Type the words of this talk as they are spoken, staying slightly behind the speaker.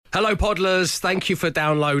Hello, Podlers. Thank you for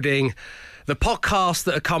downloading the podcast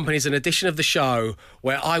that accompanies an edition of the show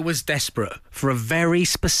where I was desperate for a very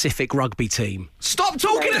specific rugby team. Stop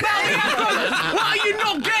talking about the aggro! What are you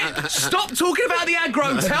not getting? Stop talking about the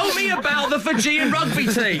aggro. Tell me about the Fijian Rugby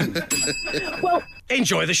Team. Well,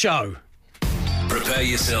 enjoy the show. Prepare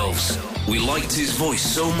yourselves. We liked his voice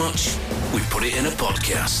so much, we put it in a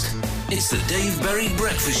podcast. It's the Dave Berry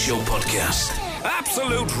Breakfast Show podcast.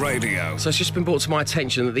 Absolute Radio. So it's just been brought to my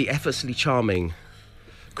attention that the effortlessly charming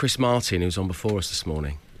Chris Martin, who's on before us this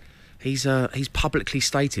morning, he's publicly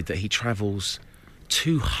stated that he travels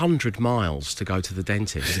 200 miles to go to the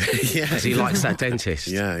dentist. Yeah. Because he likes that dentist.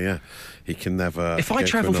 Yeah. He can never... If I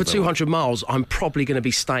travel for 200 miles, I'm probably going to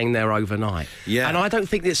be staying there overnight. Yeah. And I don't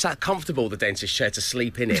think it's that comfortable, the dentist chair, to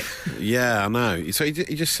sleep in it. Yeah, I know. So he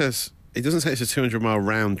just says... He doesn't say it's a 200-mile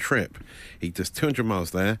round trip. He does 200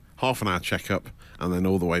 miles there, half an hour checkup, and then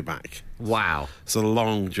all the way back. Wow. It's a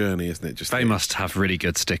long journey, isn't it? They must have really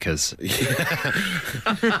good stickers.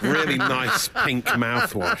 Really nice pink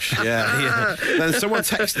mouthwash. Yeah. Then someone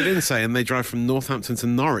texted in saying they drive from Northampton to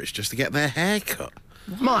Norwich just to get their hair cut.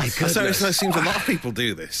 My goodness. So it seems a lot of people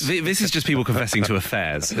do this. This is just people confessing to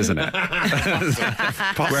affairs, isn't it?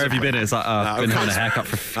 Where have you been? It's like, been having a haircut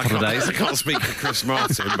for a couple of days. I can't speak for Chris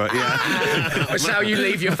Martin, but yeah. It's how you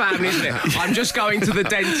leave your family, isn't it? I'm just going to the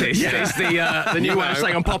dentist. Yeah. It's the new way of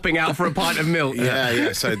saying I'm popping out for a pint of milk.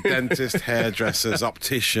 Yeah. So dentists, hairdressers,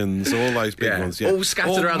 opticians, all those big ones. Yeah. All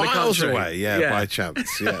scattered around the miles country. Away, by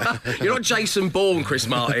chance. Yeah. You're not Jason Bourne, Chris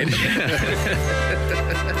Martin.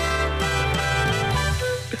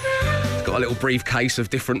 Got a little briefcase of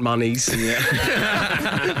different monies.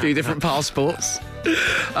 A few different passports.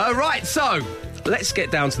 Right, so let's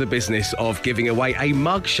get down to the business of giving away a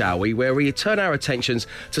mug, shall we? Where we turn our attentions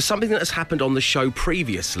to something that has happened on the show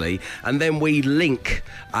previously, and then we link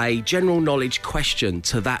a general knowledge question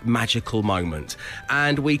to that magical moment.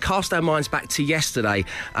 And we cast our minds back to yesterday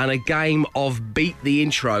and a game of Beat the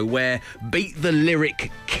Intro, where Beat the Lyric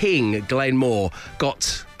King, Glenn Moore,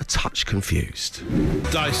 got a touch confused.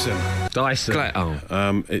 Dyson.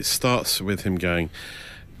 It starts with him going,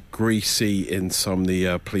 "Greasy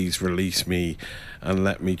insomnia, please release me and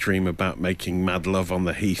let me dream about making mad love on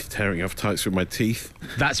the heath, tearing off tights with my teeth."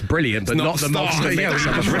 That's brilliant, but not the most of Yeah,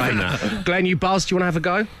 I'm afraid. Glenn, you buzzed. Do you want to have a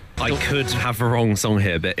go? I could have the wrong song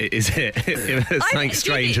here, but is it? If there's something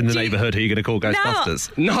strange in the neighbourhood, who are you going to call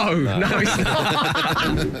Ghostbusters? No, it's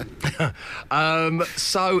not.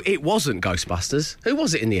 So it wasn't Ghostbusters. Who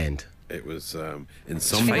was it in the end? It was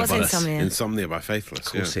Insomnia. It was Insomnia. Insomnia by Faithless.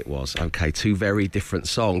 Of course it was. Okay, two very different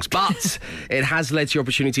songs. But it has led to your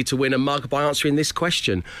opportunity to win a mug by answering this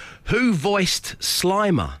question. Who voiced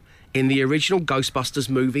Slimer in the original Ghostbusters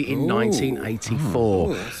movie in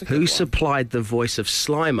 1984? Who supplied the voice of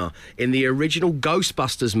Slimer in the original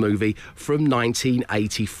Ghostbusters movie from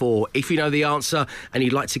 1984? If you know the answer and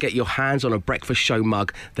you'd like to get your hands on a breakfast show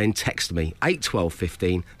mug, then text me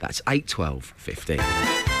 81215. That's 81215.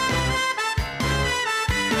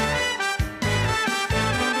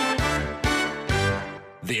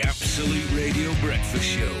 The Absolute Radio Breakfast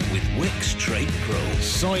Show with Wix Trade Pro.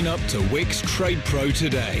 Sign up to Wix Trade Pro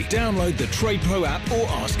today. Download the Trade Pro app or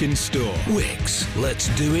ask in store. Wix, let's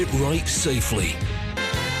do it right safely.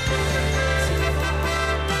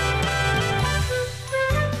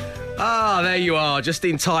 There you are, just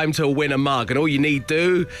in time to win a mug. And all you need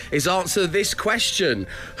do is answer this question.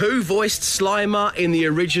 Who voiced Slimer in the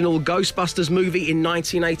original Ghostbusters movie in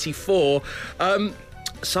 1984?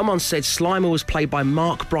 Someone said Slimer was played by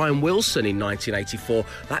Mark Brian Wilson in 1984.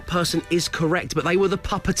 That person is correct, but they were the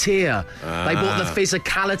puppeteer. They brought the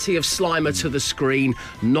physicality of Slimer to the screen,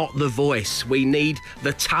 not the voice. We need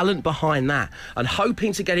the talent behind that. And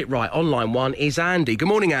hoping to get it right on line one is Andy. Good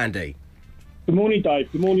morning, Andy. Good morning,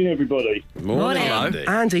 Dave. Good morning, everybody. Morning, Andy.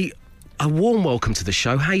 Andy, a warm welcome to the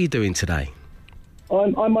show. How are you doing today?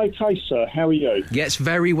 I'm okay, sir. How are you? Yes,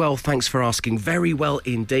 very well. Thanks for asking. Very well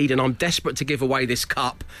indeed. And I'm desperate to give away this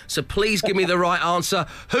cup. So please give me the right answer.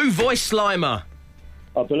 Who voiced Slimer?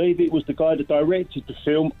 I believe it was the guy that directed the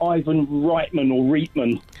film, Ivan Reitman or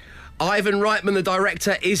Reitman. Ivan Reitman, the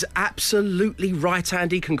director, is absolutely right,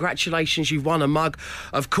 Andy. Congratulations, you've won a mug.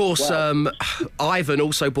 Of course, wow. Ivan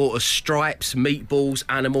also bought us Stripes, Meatballs,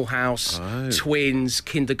 Animal House, Twins,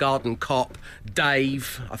 Kindergarten Cop,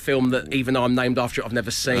 Dave, a film that, even though I'm named after it, I've never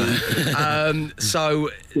seen. So,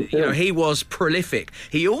 you know, he was prolific.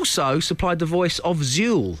 He also supplied the voice of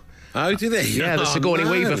Zool. Oh, did he? Yeah, the Sigourney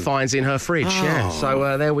Weaver finds in her fridge, yeah.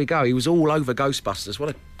 So there we go. He was all over Ghostbusters. What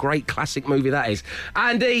a great classic movie that is.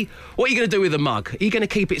 Andy, what are you going to do with the mug? Are you going to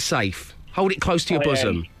keep it safe? Hold it close to your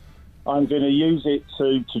bosom. I'm going to use it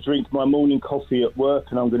to drink my morning coffee at work,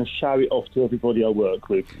 and I'm going to show it off to everybody I work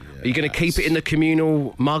with. Are you going to keep it in the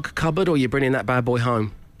communal mug cupboard, or are you bringing that bad boy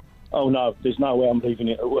home? Oh, no, there's no way I'm leaving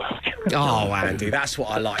it at work. Oh, Andy, that's what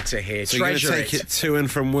I like to hear. So you're going to take it to and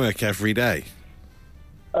from work every day?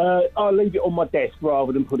 I'll leave it on my desk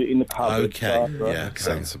rather than put it in the cupboard. Okay,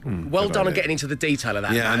 sensible. Well done on getting into the detail of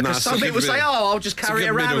that. Yeah, because some people say, I'll just carry it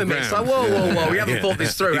around with me. It's like, whoa, you haven't thought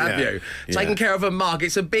this through, have you? Taking care of a mug,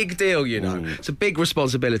 it's a big deal, you know. It's a big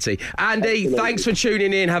responsibility. Andy, thanks for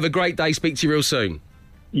tuning in. Have a great day. Speak to you real soon.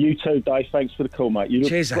 You too, Dave. Thanks for the call, mate. You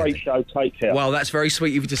Cheers, a great Andy. show. Take care. Well, that's very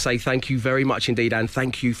sweet of you to say. Thank you very much indeed, and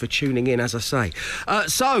thank you for tuning in, as I say.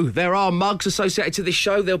 So, there are mugs associated to this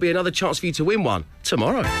show. There'll be another chance for you to win one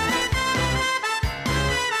tomorrow.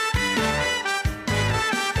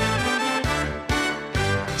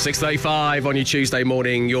 6:35 on your Tuesday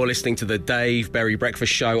morning. You're listening to the Dave Berry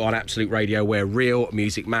Breakfast Show on Absolute Radio, where real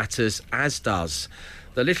music matters, as does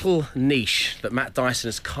the little niche that Matt Dyson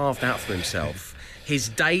has carved out for himself. His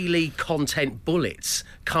daily content bullets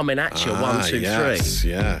coming at you, 1, 2, 3.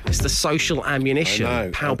 Yeah. It's the social ammunition. I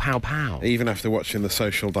know. Pow, pow, pow. Even after watching The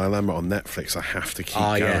Social Dilemma on Netflix, I have to keep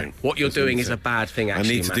going. Yeah. What you're doing is a bad thing, actually,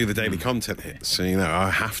 I need to Matt. do the daily content hits, so, you know,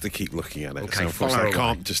 I have to keep looking at it. Okay, so, of course, fire I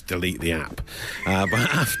can't just delete the app. But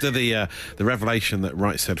after the revelation that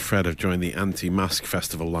Right Said Fred have joined the Anti-Mask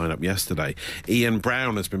Festival lineup yesterday, Ian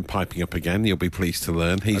Brown has been piping up again, you'll be pleased to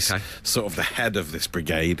learn. He's sort of the head of this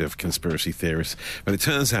brigade of conspiracy theorists. But it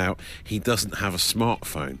turns out he doesn't have a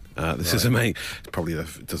smartphone. This is amazing. Probably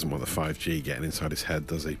doesn't want the 5G getting inside his head,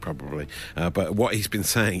 does he? Probably. But what he's been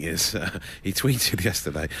saying is, he tweeted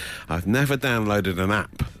yesterday, I've never downloaded an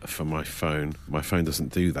app for my phone. My phone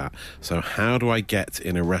doesn't do that. So how do I get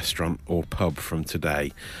in a restaurant or pub from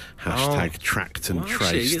today? Hashtag tracked and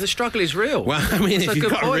traced. Actually, the struggle is real. Well, I mean, if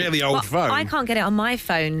you've got a really old phone. I can't get it on my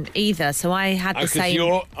phone either, so I had the same...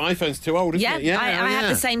 your iPhone's too old, isn't it? I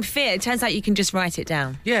had the same fear. It turns out you can just write it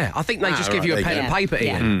down. Yeah, I think they just give you a pen and paper,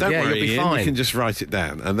 Ian. Don't worry, you'll be Ian, fine. you can just write it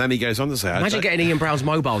down. And then he goes on to say... Imagine getting Ian Brown's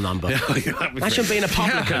mobile number. Imagine being a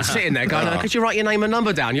publican sitting there going, could you write your name and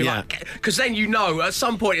number down? You're like... Because then you know, at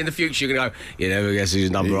some point in the future, you're going to go, you never guess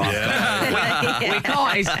whose number I've got. We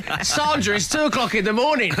can't. Sandra, it's 2 o'clock in the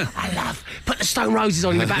morning. I love... Put the Stone Roses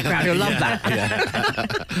on in the background. You'll love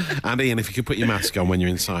that. And Ian, if you could put your mask on when you're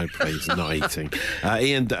inside, please, not eating.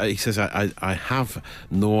 Ian, he says, I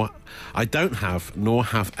don't have, nor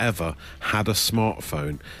have ever had a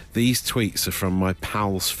smartphone. These tweets are from my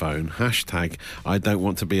pal's phone. Hashtag, I don't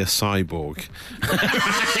want to be a cyborg.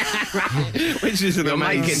 Which is You're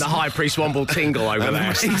making the High Priest Womble tingle over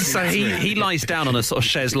there. So he lies down on a sort of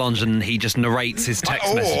chaise lounge and he just narrates his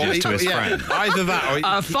text messages to his friend. Either that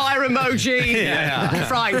or... fire emoji,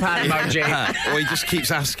 frying pan emoji. Or he just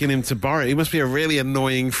keeps asking him to borrow it. He must be a really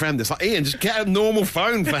annoying friend. It's like, Ian, just get a normal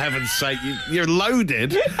phone, for heaven's sake. You're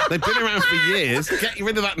loaded. They've been around for years. Get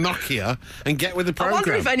rid of that Nokia and get with the program. I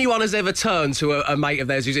wonder if anyone has ever turned to a mate of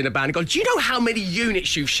theirs who's in a band and gone, do you know how many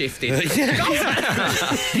units you've shifted?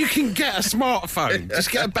 You can get a smartphone.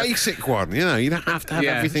 Just get a basic one. You know, you don't have to have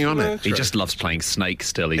everything on it. He just loves playing Snake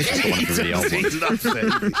still. He's just one of the really old ones. He loves it.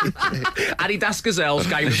 Adidas Gazelle's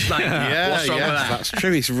game of Snake. What's wrong with that? That's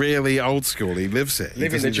true. He's really old school. He lives it.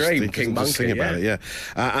 Living the dream, King Monkey. Sing about it,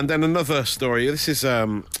 and then another story. This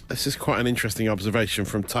is quite an interesting observation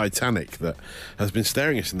from Titanic that has been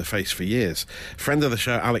staring us in the face for years. Friend of the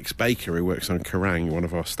show, Alex Baker, who works on Kerrang, one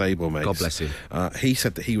of our stablemates. God bless him. He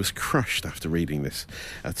said that he was crushed after reading this.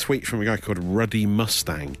 A tweet from a guy called Ruddy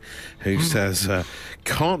Mustang, who says,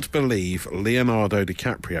 can't believe Leonardo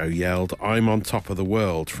DiCaprio yelled, I'm on top of the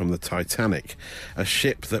world from the Titanic, a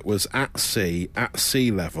ship that was at sea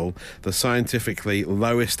level, the scientifically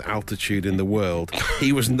lowest altitude in the world.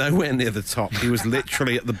 He was nowhere near the top. He was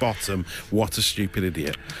literally at the bottom. What a stupid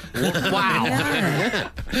idiot. Wow. Yeah.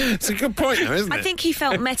 It's a good point, though, isn't it? I think he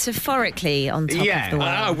felt metaphorically on top of the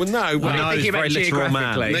world. Oh, well, no. Well, he's a very literal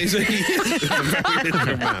man. He's a very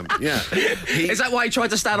literal man, yeah. Is that why he tried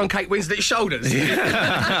to stand on Kate Winslet's shoulders?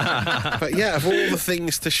 But yeah, of all the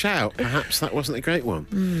things to shout, perhaps that wasn't a great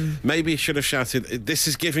one. Maybe he should have shouted, this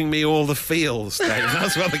is giving me all the feels, Dave.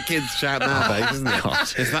 That's what the kids shout nowadays,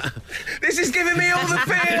 isn't it? This is giving me all the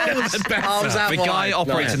feels. The guy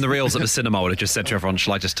operating the reels at the cinema would have just said to everyone,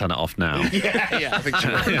 shall I just turn it off now? Yeah, I think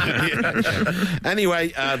so.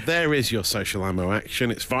 Anyway, there is your social ammo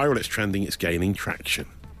action. It's viral, it's trending, it's gaining traction.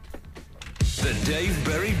 The Dave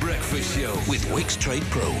Berry Breakfast Show with Wix Trade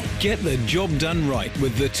Pro. Get the job done right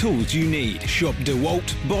with the tools you need. Shop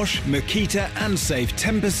DeWalt, Bosch, Makita and save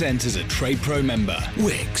 10% as a Trade Pro member.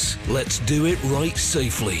 Wix, let's do it right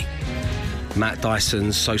safely. Matt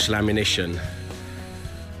Dyson's social ammunition.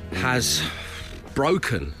 has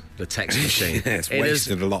broken the text machine. It's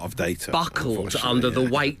wasted a lot of data. Buckled under the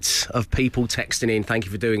weight of people texting in. Thank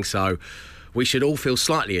you for doing so. We should all feel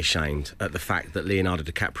slightly ashamed at the fact that Leonardo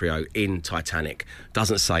DiCaprio in Titanic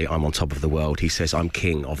doesn't say, I'm on top of the world. He says, I'm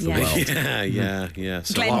king of the world. Yeah.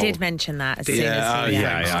 So Glenn did mention that as soon as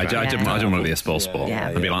I didn't want to be a sport. Yeah.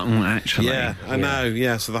 I'd be like, actually. Yeah, I know,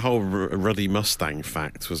 yeah. So the whole Ruddy Mustang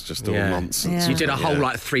fact was just all nonsense. You did a whole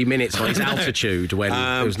 3 minutes on his altitude when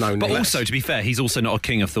there was no need. But also, to be fair, he's also not a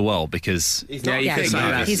king of the world because... He's very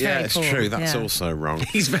it's poor. true. That's also wrong.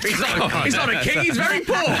 He's not a king, he's very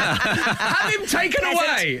poor. Have him taken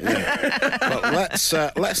away.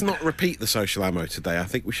 But let's not repeat the social ammo today. I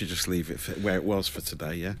think we should just leave it where it was for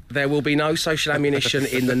today, yeah? There will be no social ammunition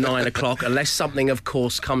in the 9 o'clock unless something, of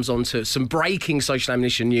course, comes onto some breaking social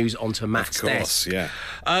ammunition news onto Matt's desk. Yeah.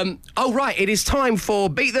 Right, it is time for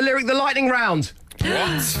Beat the Lyric, the lightning round.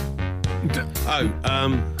 What?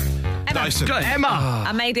 Dyson. Emma.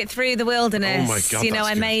 I made it through the wilderness. Oh my God,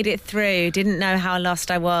 I made it through. Didn't know how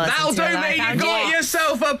lost I was. That'll do me. You got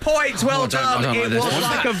yourself a point. Well done. It was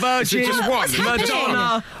like a virgin.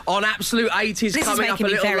 Madonna on Absolute 80s coming up a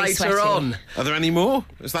little later on. Are there any more?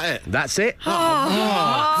 Is that it? That's it. Oh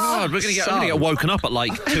God, we're going to get woken up at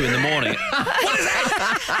 2 in the morning. What is that?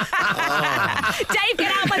 Dave,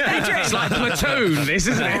 get out of my bedroom. It's like Platoon, this,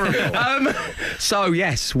 isn't it? So,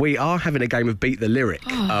 yes, we are having a game of Beat the Lyric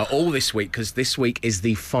all this week, because this week is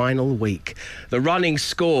the final week. The running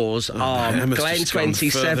scores are Glenn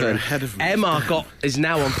 27. Emma is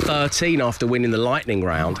now on 13 after winning the lightning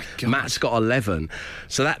round. Matt's got 11.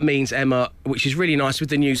 So that means, Emma, which is really nice with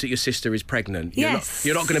the news that your sister is pregnant. Yes.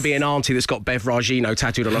 You're not going to be an auntie that's got Bev Ragino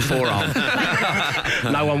tattooed on her forearm.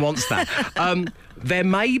 No one wants that. There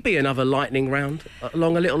may be another lightning round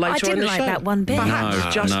along a little later on in the show. I didn't like that one bit.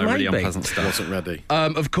 No, really unpleasant stuff. Wasn't ready.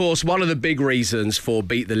 Of course, one of the big reasons for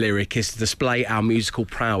Beat the Lyric is to display our musical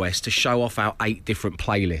prowess, to show off our 8 different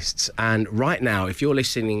playlists. And right now, if you're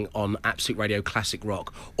listening on Absolute Radio Classic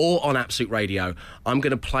Rock or on Absolute Radio, I'm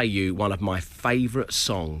going to play you one of my favourite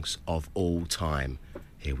songs of all time.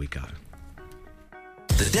 Here we go.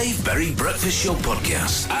 The Dave Berry Breakfast Show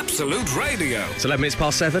Podcast. Absolute Radio. It's 11 minutes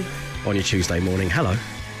past 7 on your Tuesday morning. Hello.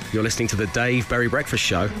 You're listening to the Dave Berry Breakfast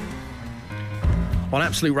Show on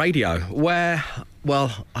Absolute Radio, where,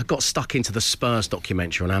 I got stuck into the Spurs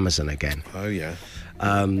documentary on Amazon again. Oh, yeah.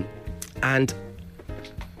 And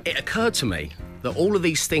it occurred to me that all of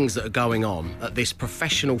these things that are going on at this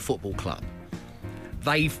professional football club,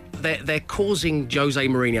 they're causing Jose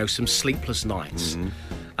Mourinho some sleepless nights. Mm-hmm.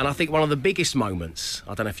 And I think one of the biggest moments,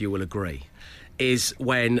 I don't know if you will agree, is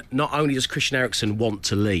when not only does Christian Eriksen want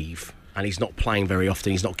to leave, and he's not playing very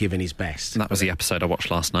often, he's not giving his best. And that was the episode I watched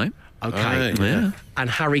last night. Okay. Yeah. And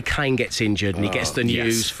Harry Kane gets injured and he gets the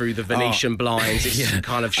news through the Venetian blinds. It's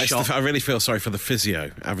kind of shock. I really feel sorry for the physio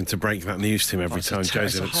having to break that news to him every time. It's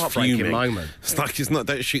a heartbreaking moment. It's like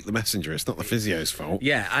don't shoot the messenger. It's not the physio's fault.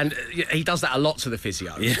 Yeah, and he does that a lot to the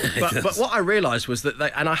physio. Yeah, but what I realised was that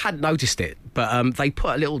and I hadn't noticed it, but they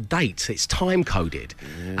put a little date. It's time coded,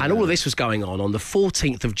 and all of this was going on the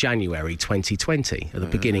 14th of January 2020, at the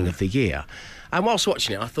beginning of the year. And whilst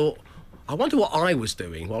watching it, I thought, I wonder what I was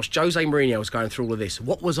doing whilst Jose Mourinho was going through all of this.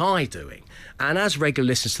 What was I doing? And as regular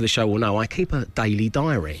listeners to the show will know, I keep a daily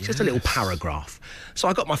diary. It's just a little paragraph. So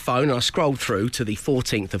I got my phone and I scrolled through to the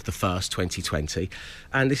 14th of the 1st, 2020,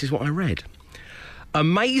 and this is what I read.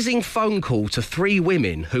 Amazing phone call to 3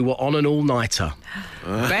 women who were on an all-nighter.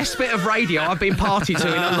 Best bit of radio I've been party to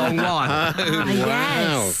in a long while.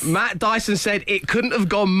 Yes. Matt Dyson said it couldn't have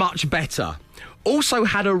gone much better. Also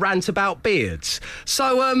had a rant about beards.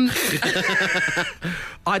 So,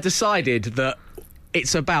 I decided that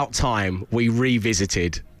it's about time we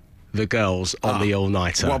revisited the girls on the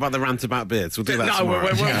all-nighter. What about the rant about beards? We'll do that tomorrow.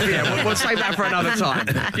 We'll save that for another time.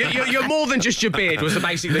 You're more than just your beard was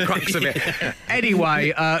basically the crux of it.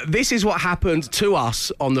 Anyway, this is what happened to us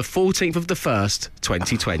on the 14th of the 1st,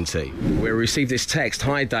 2020. We received this text.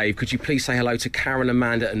 Hi, Dave. Could you please say hello to Karen,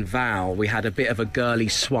 Amanda and Val? We had a bit of a girly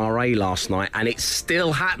soiree last night and it's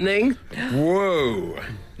still happening. Whoa.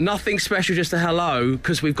 Nothing special, just a hello,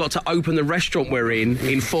 because we've got to open the restaurant we're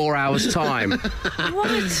in 4 hours' time.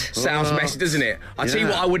 What? Sounds messy, doesn't it? I tell you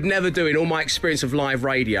what I would never do in all my experience of live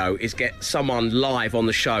radio is get someone live on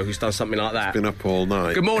the show who's done something like that. Been up all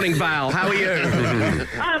night. Good morning, Val. How are you?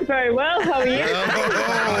 I'm very well. How are you?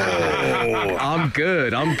 I'm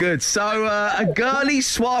good. So, a girly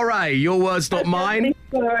soiree, your words, not mine.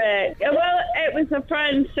 Correct. Well, it was a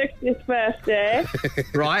friend's 60th birthday.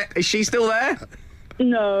 Right. Is she still there?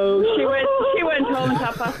 No, she went home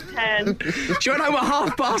at 10:30. She went home at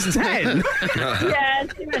 10:30? Yeah,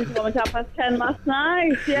 she went home at 10:30 last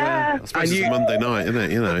night, yeah. I suppose it's Monday night, isn't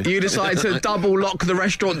it? You know. You decided to double lock the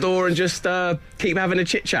restaurant door and just keep having a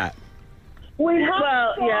chit-chat? We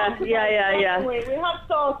have We have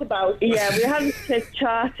thought about it. Yeah, we had a chit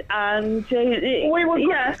chat and we were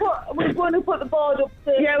going to put the board up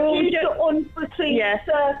to due to unforeseen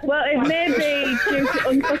circumstances. Well, it may be due to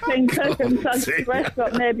unforeseen circumstances. The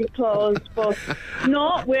restaurant may be closed, but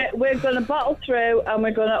no, we're going to battle through and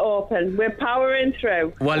we're going to open. We're powering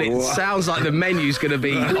through. Well, it sounds like the menu's going to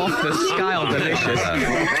be off the scale delicious.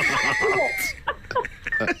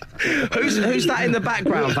 Who's that in the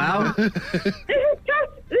background, Val? This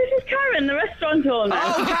is Karen, the restaurant owner.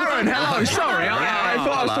 Oh, Karen, hello. Sorry, I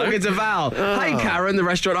thought I was talking to Val. Hey, Karen, the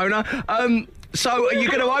restaurant owner. So are you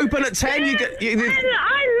going to open at 10? I love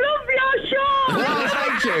your show. Well,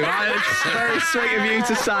 thank you. It's very sweet of you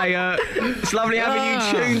to say. It's lovely having you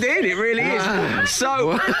tuned in. It really is.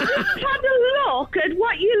 So I just had a look at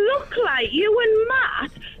what you look like, you and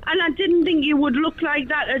Matt, and I didn't think you would look like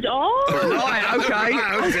that at all. Right, okay.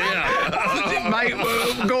 Mate,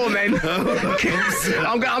 go on then.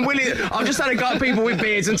 I'm willing. I've just had a go at people with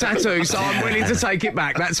beards and tattoos, so I'm willing to take it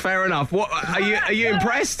back. That's fair enough. What are you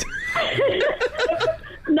impressed?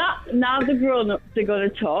 Now the grown-ups are going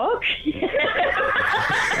to talk.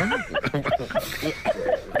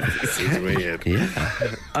 This is weird. Yeah.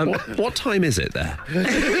 What time is it there?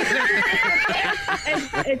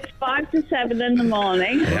 It's 5 to 7 in the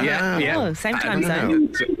morning. Yeah. Oh, same time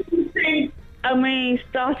zone. And we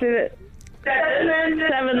started at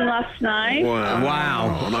 7 last night.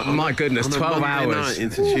 Wow. My goodness, 12 hours. Night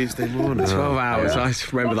into Tuesday morning. 12 hours. I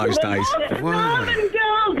remember those days. Northern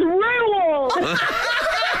girls rule.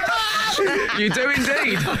 You do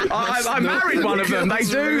indeed. I married one of them. They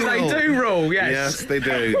do rule. Yes. Yes, they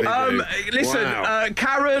do. Listen, Wow.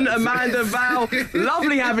 Karen, Amanda, Val,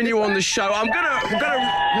 lovely having you on the show. I'm gonna.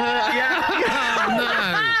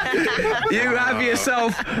 You have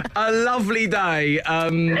yourself a lovely day.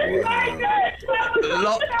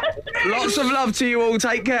 Lots of love to you all.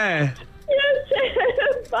 Take care.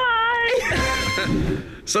 Bye.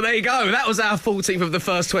 So there you go. That was our 14th of the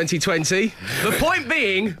first 2020. The point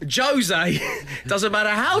being, Jose, doesn't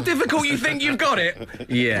matter how difficult you think you've got it.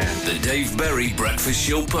 Yeah. The Dave Berry Breakfast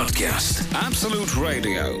Show Podcast. Absolute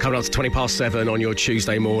Radio. Coming up to 7:20 on your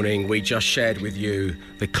Tuesday morning, we just shared with you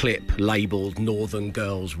the clip labelled Northern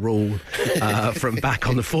Girls Rule from back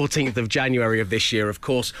on the 14th of January of this year. Of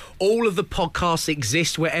course, all of the podcasts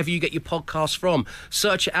exist wherever you get your podcasts from.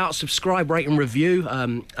 Search it out, subscribe, rate and review.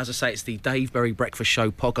 As I say, it's the Dave Berry Breakfast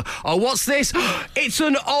Show podcast. Oh, what's this? It's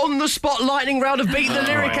an on-the-spot lightning round of Beat the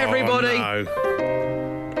Lyric, everybody. No.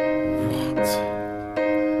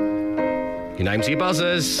 Your names are your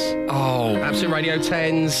buzzers. Oh. Absolute Radio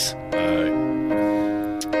 10s.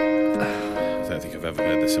 I don't think I've ever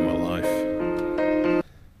heard this in my life.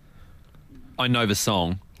 I know the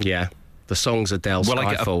song. Yeah. The songs Adele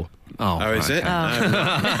Skyfall. Oh, is it? Did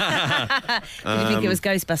you think it was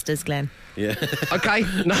Ghostbusters, Glenn? Yeah. Okay.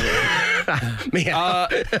 No.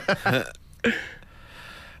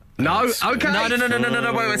 No. Okay. No.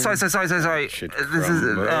 Wait. Sorry.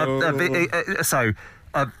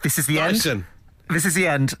 This is the Dyson. end. This is the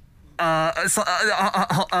end.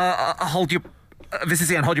 Hold your. This is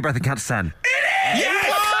the end. Hold your breath and count to 10.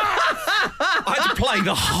 Yes! I had to play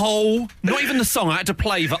the whole, not even the song. I had to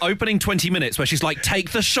play the opening 20 minutes where she's like,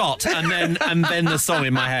 "Take the shot," and then the song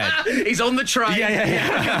in my head. He's on the train.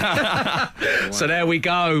 Yeah. So there we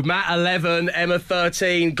go. Matt 11, Emma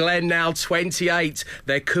 13, Glenn now 28.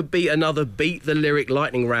 There could be another Beat the Lyric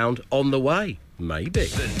lightning round on the way. Maybe.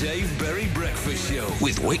 The Dave Berry Breakfast Show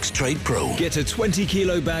with Wix Trade Pro. Get a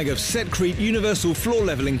 20-kilo bag of Setcrete Universal Floor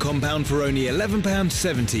Levelling Compound for only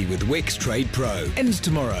 £11.70 with Wix Trade Pro. Ends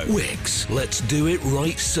tomorrow. Wix, let's do it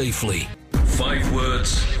right safely. 5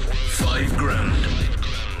 words, 5 grand.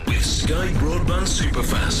 With Sky Broadband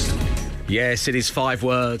Superfast. Yes, it is 5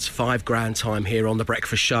 words, 5 grand time here on The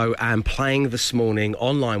Breakfast Show. And playing this morning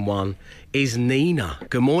on line 1 is Nina.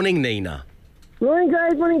 Good morning, Nina. Morning,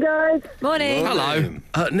 guys. Morning. Hello.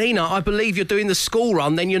 Nina, I believe you're doing the school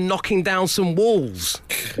run, then you're knocking down some walls.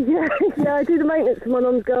 Yeah, I do the maintenance for my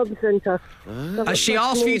mum's garden centre. Has she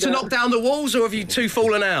asked for you to knock down the walls, or have you two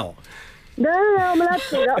fallen out? No, I'm allowed to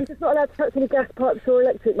do that. I'm just not allowed to touch any gas pipes or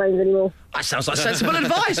electric mains anymore. That sounds like sensible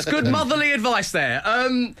advice. Good motherly advice there.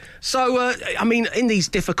 I mean, in these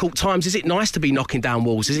difficult times, is it nice to be knocking down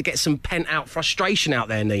walls? Does it get some pent-out frustration out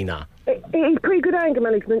there, Nina? It is pretty good anger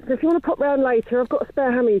management, so if you want to pop round later, I've got a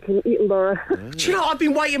spare hammer you can borrow. Do you know, I've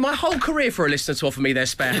been waiting my whole career for a listener to offer me their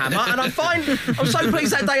spare hammer, and I'm so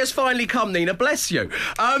pleased that day has finally come, Nina. Bless you.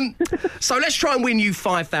 So let's try and win you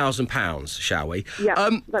 £5,000, shall we? Yeah,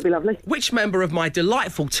 that'd be lovely. Which member of my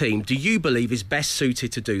delightful team do you believe is best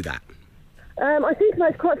suited to do that? I think I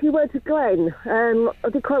know quite a few words with Glenn. I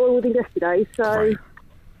did quite well with him yesterday, so... Great.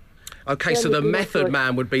 OK, so the would be my method choice.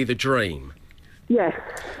 man would be the dream. Yes.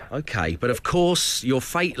 OK, but of course, your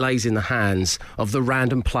fate lays in the hands of the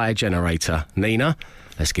random player generator. Nina,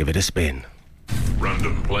 let's give it a spin.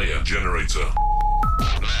 Random player generator.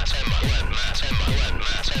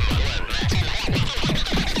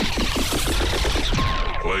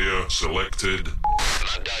 Player selected.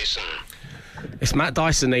 Matt Dyson. It's Matt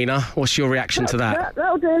Dyson, Nina. What's your reaction to that?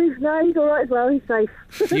 That'll do. No, he's all right as well. He's safe.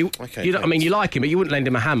 Okay, You don't, I mean, you like him, but you wouldn't lend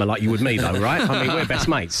him a hammer like you would me, though, right? I mean, we're best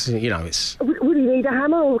mates. You know, it's... Would he need a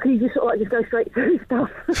hammer, or can he just sort of just go straight through stuff?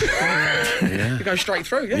 Yeah. You go straight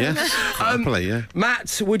through, yeah. Yes, happily, yeah.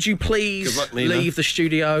 Matt, would you please Good luck, Nina. leave the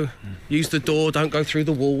studio? Use the door, don't go through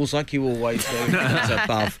the walls like you always do. It's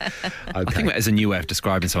above. Okay. I think that is a new way of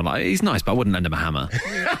describing someone. Like, he's nice, but I wouldn't lend him a hammer.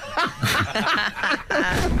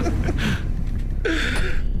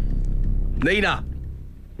 Nina,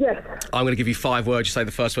 Yes. I'm going to give you 5 words. You say the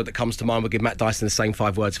first word that comes to mind. We'll give Matt Dyson the same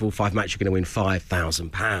 5 words. For all 5 matches, you're going to win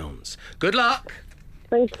 £5,000. Good luck.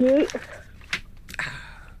 Thank you.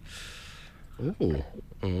 Ooh.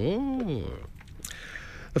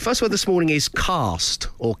 The first word this morning is cast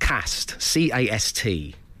or cast.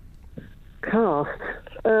 C-A-S-T. Cast.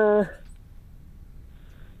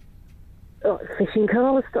 Fishing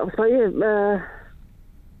cast. I suppose, yeah.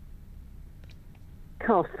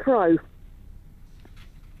 Cast. Throw.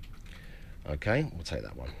 OK, we'll take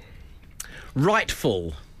that one.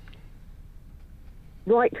 Rightful.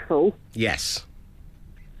 Rightful. Yes.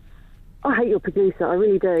 I hate your producer, I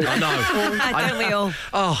really do. I know. Don't we all?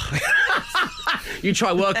 Oh, you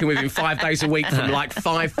try working with him 5 days a week from like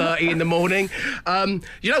 5:30 in the morning.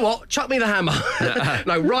 You know what? Chuck me the hammer.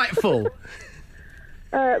 No, rightful.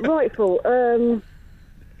 Rightful.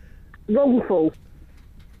 Wrongful.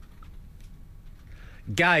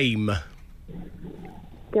 Game.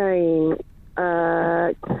 Game.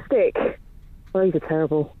 Stick. Oh, these are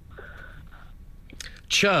terrible.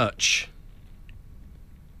 Church.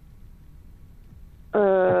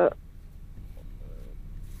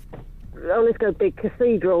 Let's go big.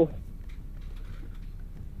 Cathedral.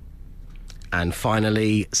 And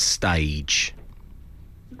finally, stage.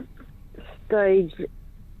 Stage.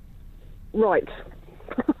 Right.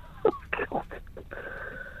 God.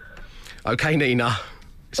 OK, Nina.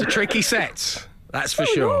 It's a tricky set. That's for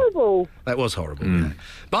sure. Horrible. That was horrible. Yeah.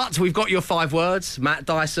 But we've got your 5 words. Matt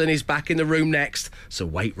Dyson is back in the room next, so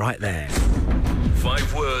wait right there.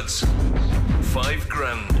 5 words, 5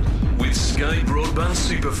 grand with Sky Broadband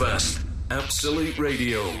Superfast. Absolute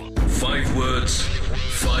Radio. 5 words,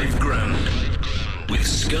 5 grand with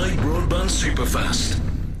Sky Broadband Superfast.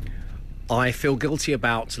 I feel guilty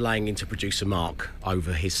about laying into producer Mark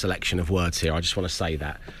over his selection of words here. I just want to say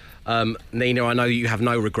that. Nina, I know you have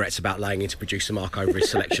no regrets about laying into producer Mark over his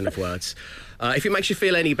selection of words. If it makes you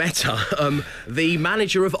feel any better, the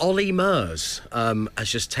manager of Ollie Murs has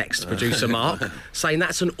just texted producer Mark saying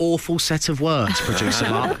that's an awful set of words, producer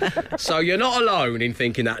Mark. So you're not alone in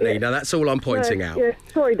thinking that, Nina. That's all I'm pointing out. Yeah.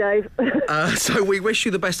 Sorry, Dave. So we wish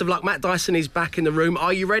you the best of luck. Matt Dyson is back in the room.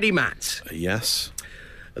 Are you ready, Matt? Yes.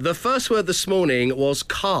 The first word this morning was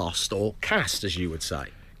cast, or cast, as you would say.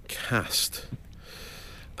 Cast.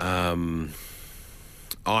 Iron.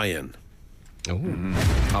 I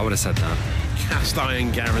would have said that. Cast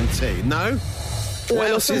iron guarantee. No? What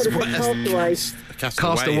else is Castaway.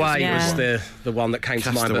 Castaway Yeah. was the one that came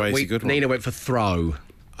to mind. Castaway's But a good one. Nina went for throw.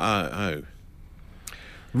 Oh.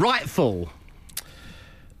 Rightful.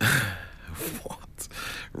 What?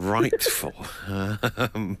 Rightful.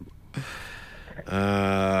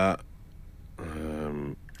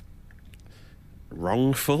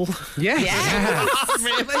 Wrongful? Yes.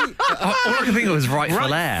 Really? All I can think of was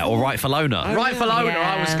rightful heir or rightful owner. Rightful owner.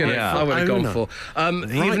 Yeah. I would have gone Owner. for.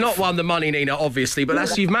 You've not won the money, Nina, obviously,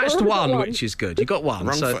 but you've matched Well, I've got one, one. which is good. You got one.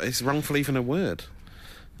 Wrongful, So is wrongful even a word?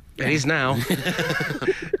 it is now.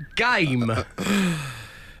 Game.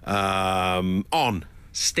 On.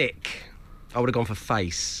 Stick. I would have gone for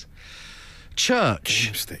face.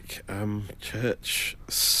 Church. Stick. Church.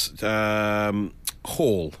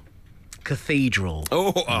 Hall. Cathedral.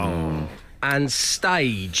 Oh. And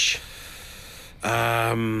stage.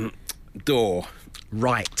 Door.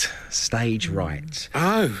 right. Stage right.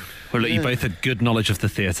 Oh. Well, look, you both had good knowledge of the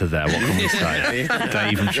theatre there. What can we say?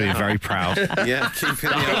 Dave, I'm sure you're very proud. Yeah, keep it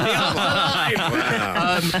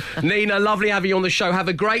wow. Nina, lovely having you on the show. Have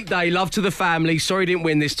a great day. Love to the family. Sorry you didn't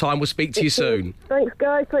win this time. We'll speak to you soon. Thanks,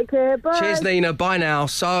 guys. Take care. Bye. Cheers, Nina. Bye now.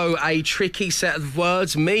 So, a tricky set of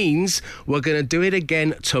words means we're going to do it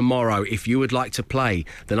again tomorrow. If you would like to play,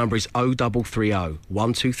 the number is 0330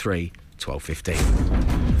 123 1215.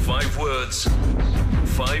 5 words,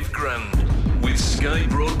 5 grand. With Sky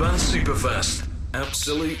Broadband Superfast.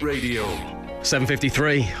 Absolute Radio.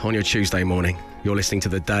 7:53 on your Tuesday morning. You're listening to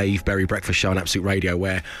the Dave Berry Breakfast Show on Absolute Radio,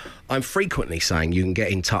 where I'm frequently saying you can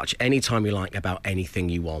get in touch anytime you like about anything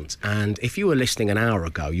you want. And if you were listening an hour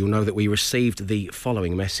ago, you'll know that we received the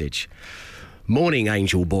following message. Morning,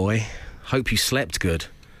 Angel Boy. Hope you slept good.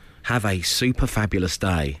 Have a super fabulous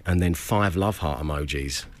day. And then 5 love heart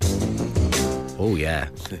emojis. Oh, yeah.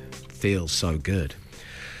 Feels so good.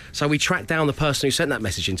 So we tracked down the person who sent that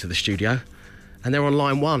message into the studio, and they're on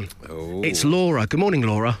line 1. Oh. It's Laura. Good morning,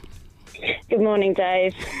 Laura. Good morning,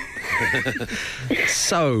 Dave.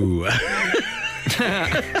 So,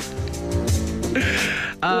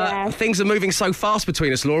 things are moving so fast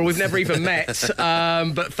between us, Laura. We've never even met,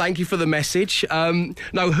 but thank you for the message.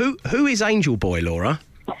 No, who is Angel Boy, Laura?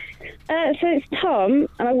 So it's Tom,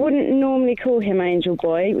 and I wouldn't normally call him Angel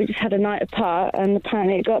Boy. We just had a night apart, and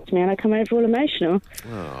apparently it got to me, and I come over all emotional.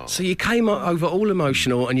 Oh. So you came over all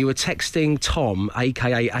emotional, and you were texting Tom,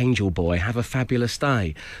 a.k.a. Angel Boy, have a fabulous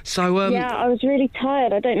day. So, yeah, I was really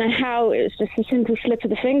tired. I don't know how. It was just a simple slip of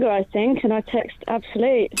the finger, I think, and I text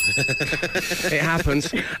absolute. It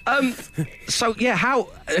happens. So, yeah, how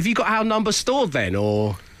have you got our number stored then,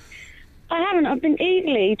 or...? I haven't. I've been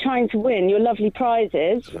eagerly trying to win your lovely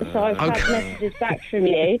prizes, so I've had messages back from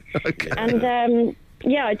you. Okay. And,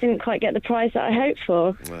 yeah, I didn't quite get the prize that I hoped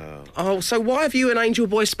for. Wow. Oh, so why have you and Angel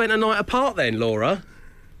Boy spent a night apart then, Laura?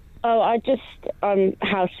 Oh, I'm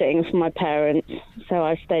house sitting for my parents, so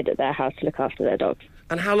I stayed at their house to look after their dogs.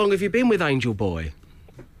 And how long have you been with Angel Boy?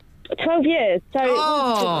 12 years. So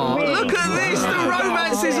Oh, really look at this! The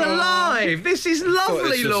romance is alive! This is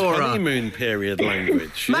lovely, This was Laura. honeymoon period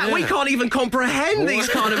language. Matt, we can't even comprehend these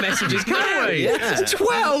kind of messages, can we? Yeah.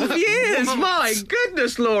 12 years! My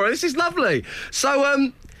goodness, Laura, this is lovely. So,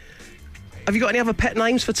 have you got any other pet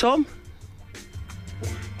names for Tom?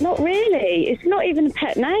 Not really. It's not even a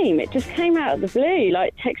pet name. It just came out of the blue,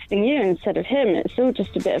 like texting you instead of him. It's all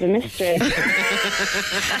just a bit of a mystery.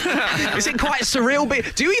 Is it quite surreal?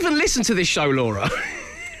 Do you even listen to this show, Laura?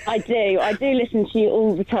 I do. I do listen to you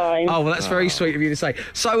all the time. Oh, well, that's very sweet of you to say.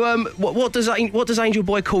 So, what does Angel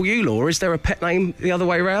Boy call you, Laura? Is there a pet name the other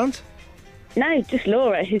way around? No, just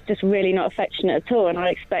Laura, who's just really not affectionate at all, and I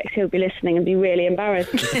expect he'll be listening and be really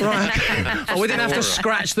embarrassed. Right. Oh, we didn't have to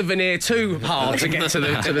scratch the veneer too hard to get to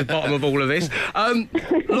the bottom of all of this.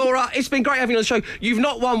 Laura, it's been great having you on the show. You've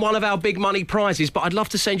not won one of our big money prizes, but I'd love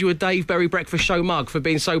to send you a Dave Berry Breakfast Show mug for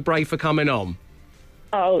being so brave for coming on.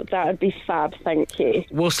 Oh, that would be fab, thank you.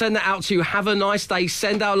 We'll send that out to you. Have a nice day.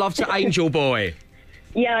 Send our love to Angel Boy.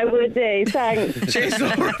 Yeah, I would do. Thanks. Cheers,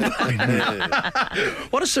 Laura.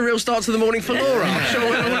 What a surreal start to the morning for Laura. I'm sure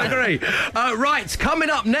we all agree. Right, coming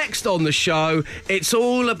up next on the show, it's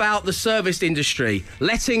all about the service industry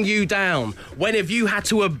letting you down. When have you had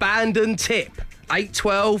to abandon tip? 8,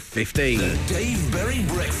 12, 15. The Dave Berry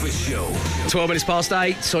Breakfast Show. 12 minutes past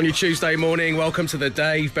 8 on your Tuesday morning. Welcome to the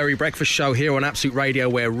Dave Berry Breakfast Show here on Absolute Radio,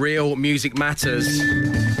 where real music matters.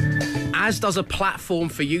 As does a platform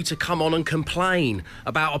for you to come on and complain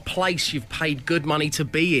about a place you've paid good money to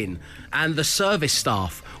be in and the service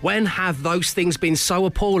staff. When have those things been so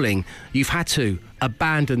appalling you've had to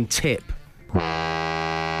abandon tip?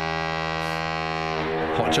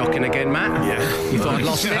 Hot jocking again, Matt? Yeah. You thought I'd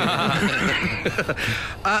lost it?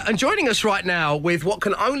 And joining us right now with what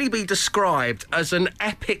can only be described as an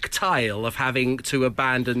epic tale of having to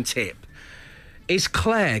abandon tip is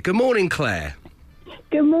Claire. Good morning, Claire.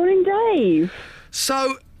 Good morning, Dave.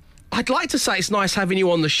 So, I'd like to say it's nice having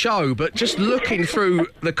you on the show, but just looking through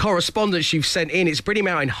the correspondence you've sent in, it's bringing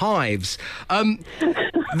me out in hives.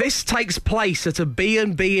 This takes place at a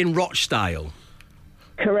B&B in Rochdale.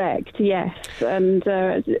 Correct, yes. And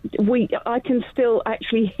I can still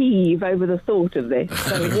actually heave over the thought of this.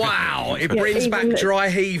 So, wow, it brings back dry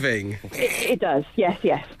heaving. It does,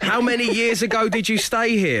 yes. How many years ago did you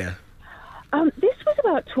stay here? This was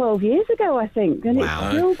about 12 years ago, I think, and it's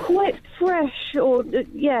still quite fresh, or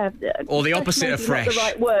or the opposite of fresh. Not the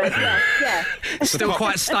right word. Yeah. Still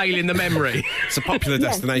quite stale in the memory. It's a popular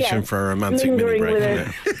destination for a romantic mini break,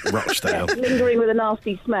 isn't it? Rochdale. Lingering with a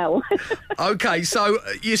nasty smell. Okay, so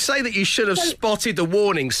you say that you should have spotted the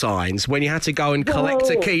warning signs when you had to go and collect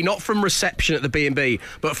a key, not from reception at the B&B,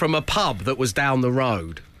 but from a pub that was down the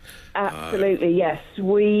road. Absolutely, yes.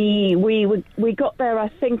 We got there, I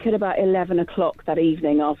think, at about 11 o'clock that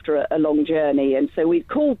evening after a long journey, and so we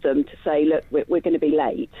called them to say, look, we're going to be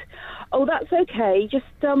late. Oh, that's okay. Just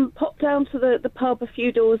pop down to the pub a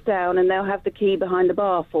few doors down, and they'll have the key behind the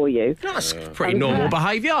bar for you. That's pretty normal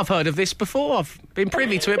behaviour. I've heard of this before. I've been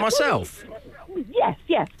privy to it myself. Yes.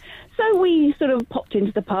 So we sort of popped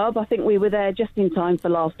into the pub. I think we were there just in time for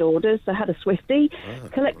last orders. So had a Swiftie.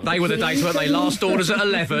 They were the days, weren't they? Last orders at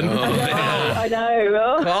 11. I know.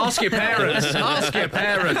 Well, ask your parents.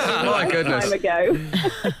 My goodness. Time ago.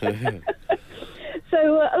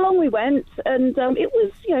 So along we went, and it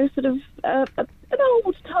was, sort of an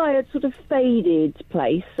old, tired, sort of faded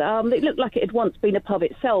place. It looked like it had once been a pub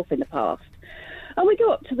itself in the past. And we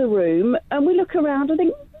go up to the room, and we look around and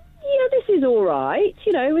think, this is all right,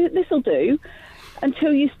 this'll do,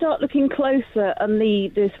 until you start looking closer and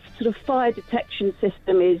the sort of fire detection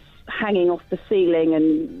system is hanging off the ceiling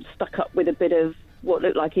and stuck up with a bit of what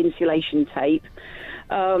looked like insulation tape.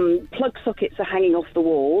 Plug sockets are hanging off the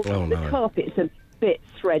wall. Oh, no. The carpet's a bit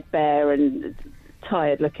threadbare and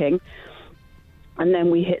tired looking. And then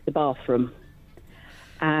we hit the bathroom.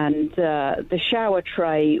 And the shower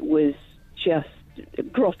tray was just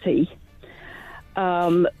grotty.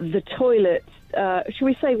 The toilet, shall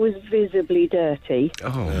we say, was visibly dirty. Oh,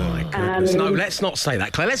 my goodness. No, let's not say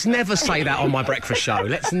that, Claire. Let's never say that on my breakfast show.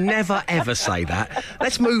 Let's never, ever say that.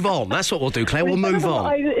 Let's move on. That's what we'll do, Claire. We'll move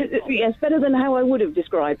on. Yes, better than how I would have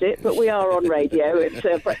described it, but we are on radio. It's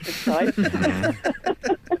breakfast time.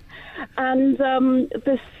 And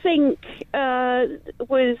the sink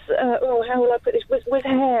was, how will I put this, was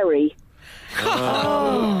hairy.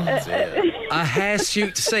 A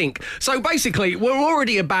hirsute sink. So basically, we're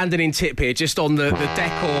already abandoning tip here just on the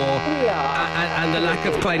decor and the lack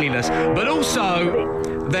of cleanliness. But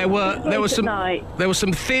also, there were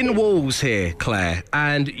some thin walls here, Claire,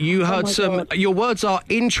 and you heard your words are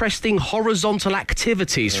interesting horizontal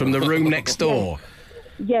activities from the room next door.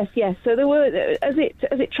 Yes. So there were, as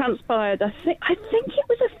it transpired, I think it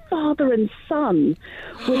was a father and son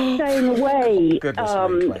were staying away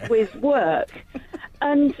with work,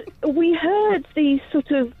 and we heard these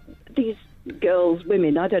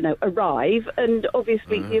women, I don't know, arrive, and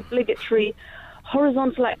obviously the obligatory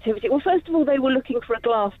horizontal activity. Well, first of all, they were looking for a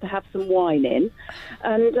glass to have some wine in,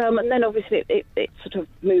 and then obviously it sort of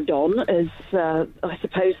moved on, as I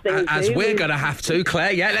suppose things as do. we're going to have to,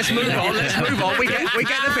 Claire. Yeah, let's move on. We get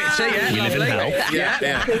the picture. Yeah, we live in hell.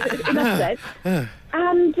 Yeah. Enough said.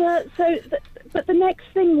 And but the next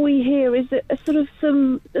thing we hear is a sort of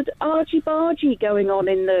some argy-bargy going on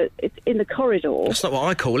in the corridor. That's not what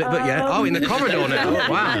I call it, but yeah. In the corridor now.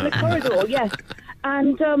 Wow. In the corridor, yes.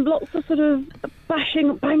 And lots of sort of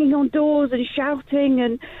banging on doors and shouting,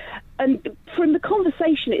 and from the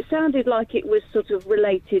conversation, it sounded like it was sort of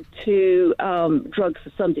related to drugs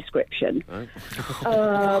of some description. And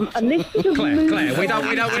this sort of Claire,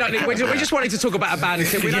 we just wanted to talk about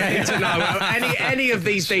abandonment. We don't need to know any of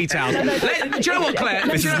these details. Do you know what, Claire?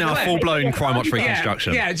 This is now full-blown crime watch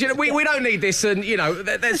reconstruction. Yeah. We don't need this, and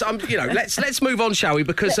let's move on, shall we?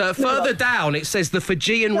 Because further down it says the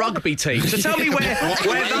Fijian Rugby Team. So tell me where they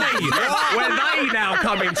now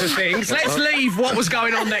come into things. Let's leave what was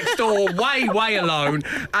going on next door way alone,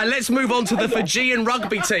 and let's move on to the Fijian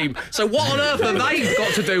Rugby Team. So what on earth have they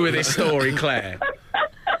got to do with this story, Claire?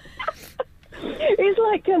 It's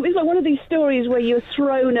like one of these stories where you're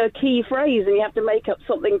thrown a key phrase and you have to make up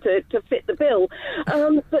something to fit the bill.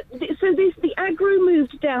 The aggro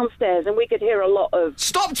moved downstairs, and we could hear a lot of...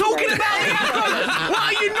 Stop talking about the aggro! What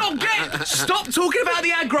are you not getting? Stop talking about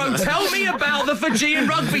the aggro. Tell me about the Fijian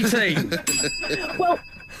Rugby Team. Well,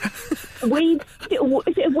 we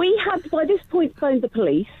had by this point phoned the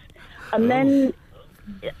police, and then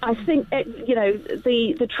I think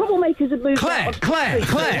the troublemakers had moved. Claire,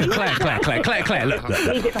 look,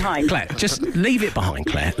 leave it behind. Claire, just leave it behind,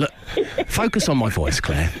 Claire. Look, focus on my voice,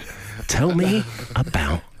 Claire. Tell me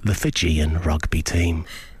about the Fijian Rugby Team.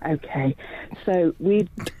 Okay, so we'd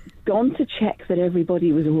gone to check that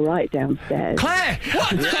everybody was all right downstairs. Claire!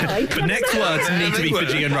 What? The next words need to be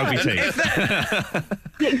Fijian Rugby Team.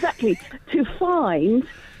 Exactly. To find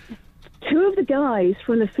two of the guys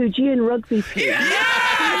from the Fijian Rugby Team. Yeah!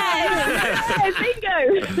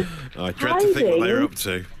 Bingo! I dread to think what they were up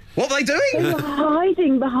to. What were they doing? They were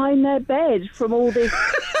hiding behind their bed from all this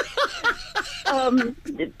unrest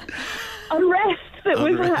that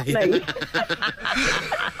was happening.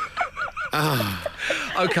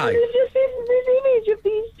 Okay. There's just this image of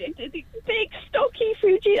these big, stocky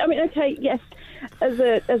Fuji. I mean, okay, yes, as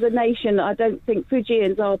a nation, I don't think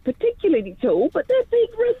Fijians are particularly tall, but they're big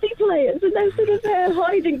rugby players, and they're sort of there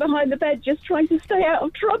hiding behind the bed, just trying to stay out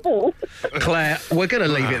of trouble. Claire, we're going to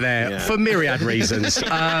leave it there for myriad reasons.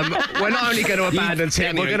 We're not only going to abandon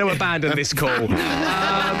Tim, we're going to abandon this call.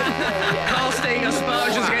 Casting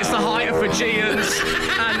aspersions against the height of Fijians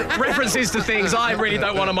and references to things I really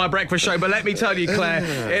don't want on my breakfast show. But let me tell you, Claire,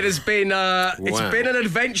 it has been it's been an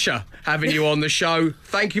adventure having you on the show.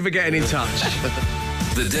 Thank you for getting in touch.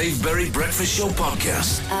 The Dave Berry Breakfast Show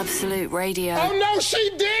Podcast. Absolute Radio. Oh, no, she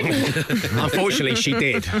didn't. Unfortunately, she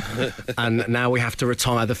did. And now we have to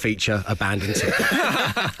retire the feature, abandoned it.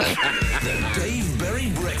 The Dave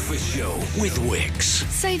Berry Breakfast Show with Wix.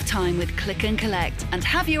 Save time with Click and Collect and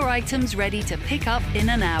have your items ready to pick up in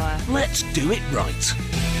an hour. Let's do it right.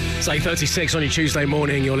 It's 8:36 on your Tuesday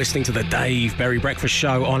morning. You're listening to the Dave Berry Breakfast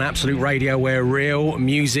Show on Absolute Radio, where real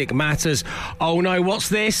music matters. Oh no, what's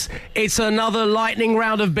this? It's another lightning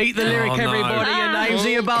round of Beat the Lyric, everybody. Your names are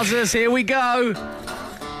your buzzers. Here we go.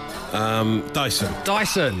 Dyson.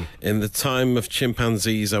 Dyson. In the time of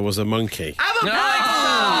chimpanzees, I was a monkey.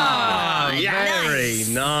 Very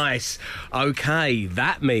nice. Okay,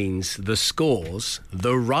 that means the scores,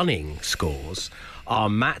 the running scores, are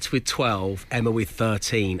Matt with 12, Emma with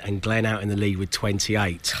 13, and Glenn out in the lead with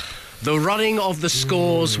 28. The running of the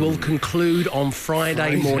scores will conclude on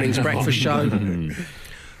Friday morning's breakfast show.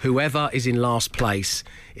 Whoever is in last place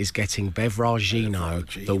is getting bevragino,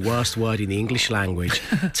 the worst word in the English language,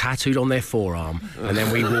 tattooed on their forearm, and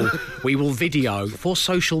then we will video for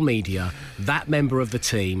social media that member of the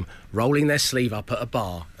team rolling their sleeve up at a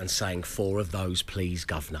bar and saying, 4 of those, please,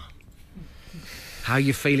 governor. How are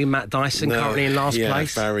you feeling, Matt Dyson, currently in last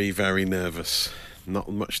place? Yeah, very, very nervous.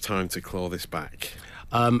 Not much time to claw this back.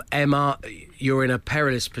 Emma, you're in a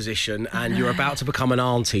perilous position and you're about to become an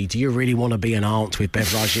auntie. Do you really want to be an aunt with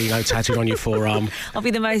bevragino tattooed on your forearm? I'll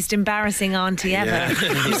be the most embarrassing auntie ever. I'm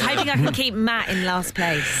just hoping I can keep Matt in last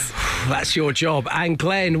place. That's your job. And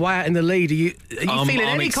Glenn, way out in the lead. Are you feeling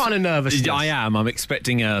any kind of nervousness? I am. I'm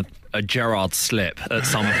expecting a Gerrard slip at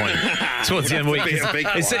some point towards the end of the week.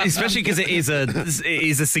 Especially because it is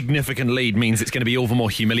a significant lead, means it's going to be all the more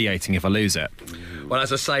humiliating if I lose it. Well,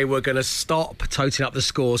 as I say, we're going to stop toting up the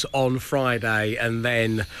scores on Friday, and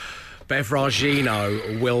then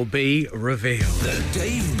bevragino will be revealed. The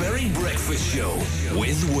Dave Berry Breakfast Show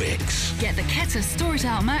with Wix. Get the Ketta Store It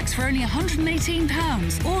Out Max for only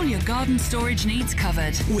 £118. All your garden storage needs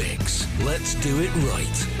covered. Wix, let's do it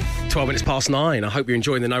right. 12 minutes past 9. I hope you're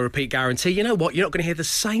enjoying the no repeat guarantee. You know what? You're not going to hear the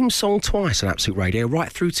same song twice on Absolute Radio right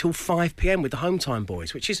through till 5 p.m. with the Home Time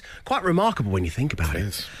Boys, which is quite remarkable when you think about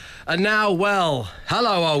it. And now, well,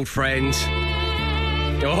 hello, old friend.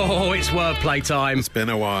 Oh, it's wordplay time. It's been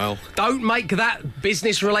a while. Don't make that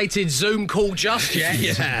business-related Zoom call just yet.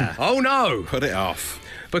 Yeah. Oh, no. Put it off.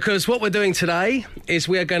 Because what we're doing today is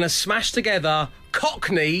we are going to smash together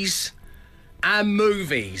Cockneys and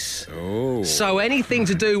movies. Oh. So anything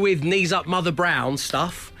to do with Knees Up Mother Brown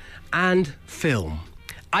stuff and film.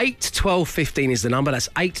 8, 12, 15 is the number. That's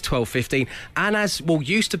 8, 12, 15. And as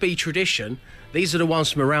used to be tradition, these are the ones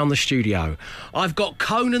from around the studio. I've got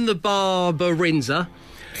Conan the Barber Rinzer,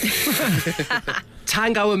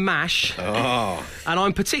 Tango and Mash, and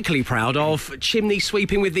I'm particularly proud of Chimney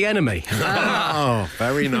Sweeping with the Enemy.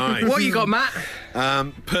 Very nice. What you got, Matt?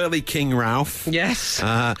 Pearly King Ralph. Yes.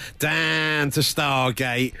 Dan to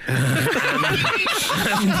Stargate.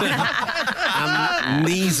 and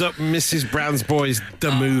Knees Up Mrs. Brown's Boys,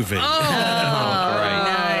 the movie.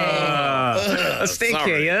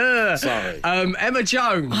 Sticky, Sorry. Emma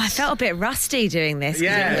Jones. I felt a bit rusty doing this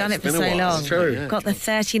because I haven't done it for so long. It's true. Yeah. Got the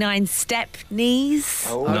 39 step knees. Nice.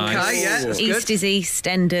 Okay, yeah, that's East good. is East,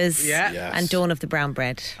 Enders, Yes. and Dawn of the Brown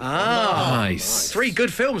Bread. Nice. 3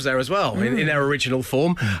 good films there as well in their original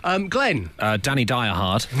form. Glenn. Danny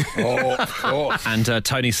Diehard. Of course. And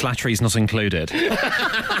Tony Slattery's not included.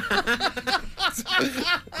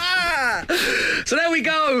 So there we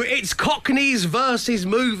go. It's Cockneys versus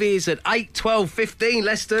movies at 8, 12, 15.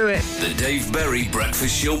 Let's do it. The Dave Berry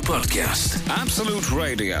Breakfast Show Podcast. Absolute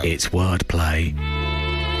Radio. It's wordplay.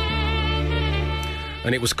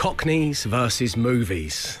 And it was Cockneys versus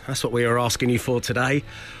movies. That's what we were asking you for today.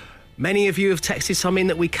 Many of you have texted something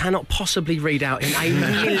that we cannot possibly read out in a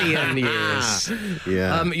million years.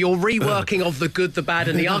 Yeah. Your reworking of The Good, the Bad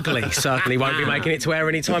and the Ugly certainly won't be making it to air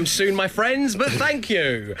anytime soon, my friends, but thank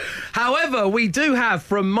you. However, we do have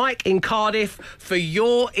from Mike in Cardiff, for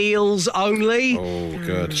your eels only. Oh,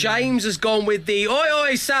 good. James has gone with the Oi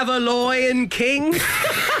Oi Savaloyan King.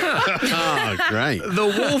 Oh, great. The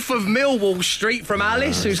Wolf of Millwall Street from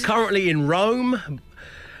Alice, who's currently in Rome.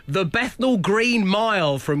 The Bethnal Green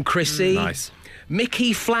Mile from Chrissy. Nice.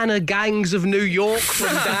 Mickey Flanagangs of New York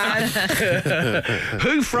from Dan.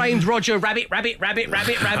 Who Framed Roger Rabbit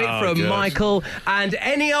from good. Michael. And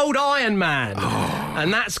Any Old Iron Man.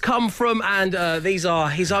 And that's come from, and these are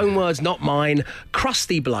his own words, not mine,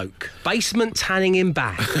 Crusty Bloke. Basement tanning in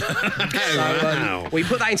Bath. So we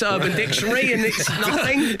put that into Urban Dictionary and it's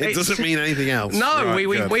nothing. It doesn't mean anything else. No, Right,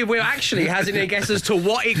 we're actually hazarding a guess as to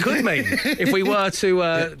what it could mean if we were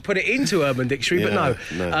to put it into Urban Dictionary, but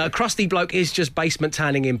no. Crusty Bloke is just basement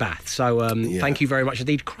tanning in Bath. So thank you very much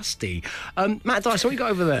indeed, Crusty. Matt Dyson, what you got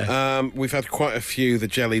over there? We've had quite a few. The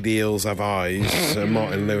jellied eels have eyes.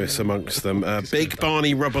 Martin Lewis amongst them. Big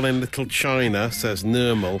Barney Rubble in Little China, says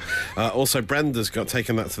Nirmal. Also, Brenda's got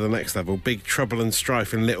taken that to the next level. Big Trouble and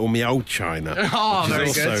Strife in Little Me Old China. Oh, which very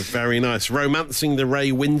is also good. very nice. Romancing the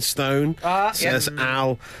Ray Winstone, says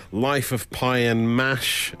Al. Life of Pie and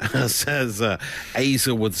Mash, says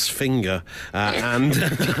Hazelwood's Finger. And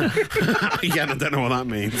again, I don't know what that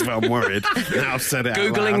means, but I'm worried. Now I've said it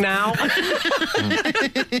Googling out loud.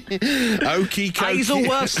 Okie Kokie.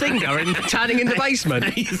 Hazelworth's Finger and tanning in the basement.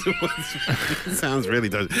 Sounds really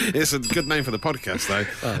does. It's a good name for the podcast, though.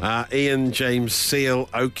 Ian James Seal,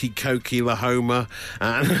 Okie Kokie Lahoma,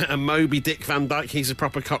 and Moby Dick Van Dyke. He's a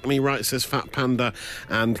proper Cockney, right? Says Fat Panda,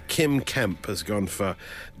 and Kim Kemp has gone for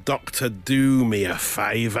Doctor, do me a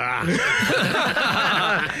favour.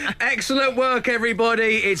 Excellent work,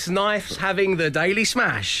 everybody. It's nice having the Daily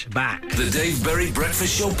Smash back. The Dave Berry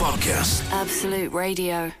Breakfast Show Podcast. Absolute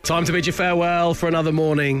Radio. Time to bid you farewell for another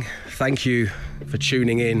morning. Thank you for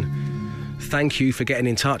tuning in. Thank you for getting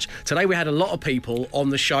in touch. Today we had a lot of people on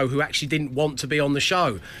the show who actually didn't want to be on the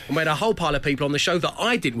show. And we had a whole pile of people on the show that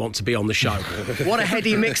I didn't want to be on the show. What a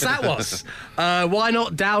heady mix that was. Why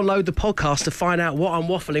not download the podcast to find out what I'm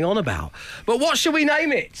waffling on about? But what should we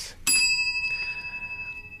name it?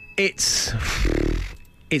 It's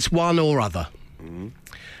one or other.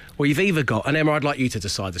 We've either got, and Emma, I'd like you to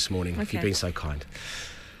decide this morning, if you've been so kind.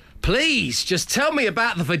 Please, just tell me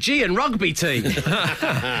about the Fijian Rugby Team.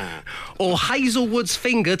 Or Hazelwood's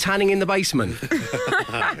Finger tanning in the basement.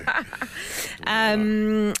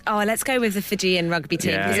 Let's go with the Fijian Rugby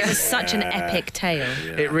Team, because it was such an epic tale.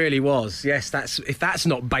 It really was. Yes, if that's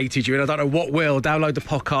not baited you, and I don't know what will, download the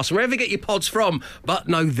podcast, wherever you get your pods from. But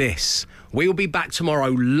know this, we'll be back tomorrow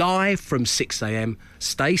live from 6 a.m.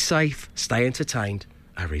 Stay safe, stay entertained.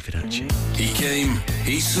 Arrivederci. He came,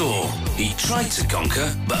 he saw, he tried to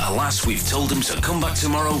conquer, but alas, we've told him to come back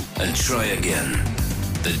tomorrow and try again.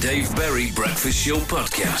 The Dave Berry Breakfast Show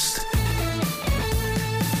Podcast.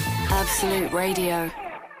 Absolute Radio.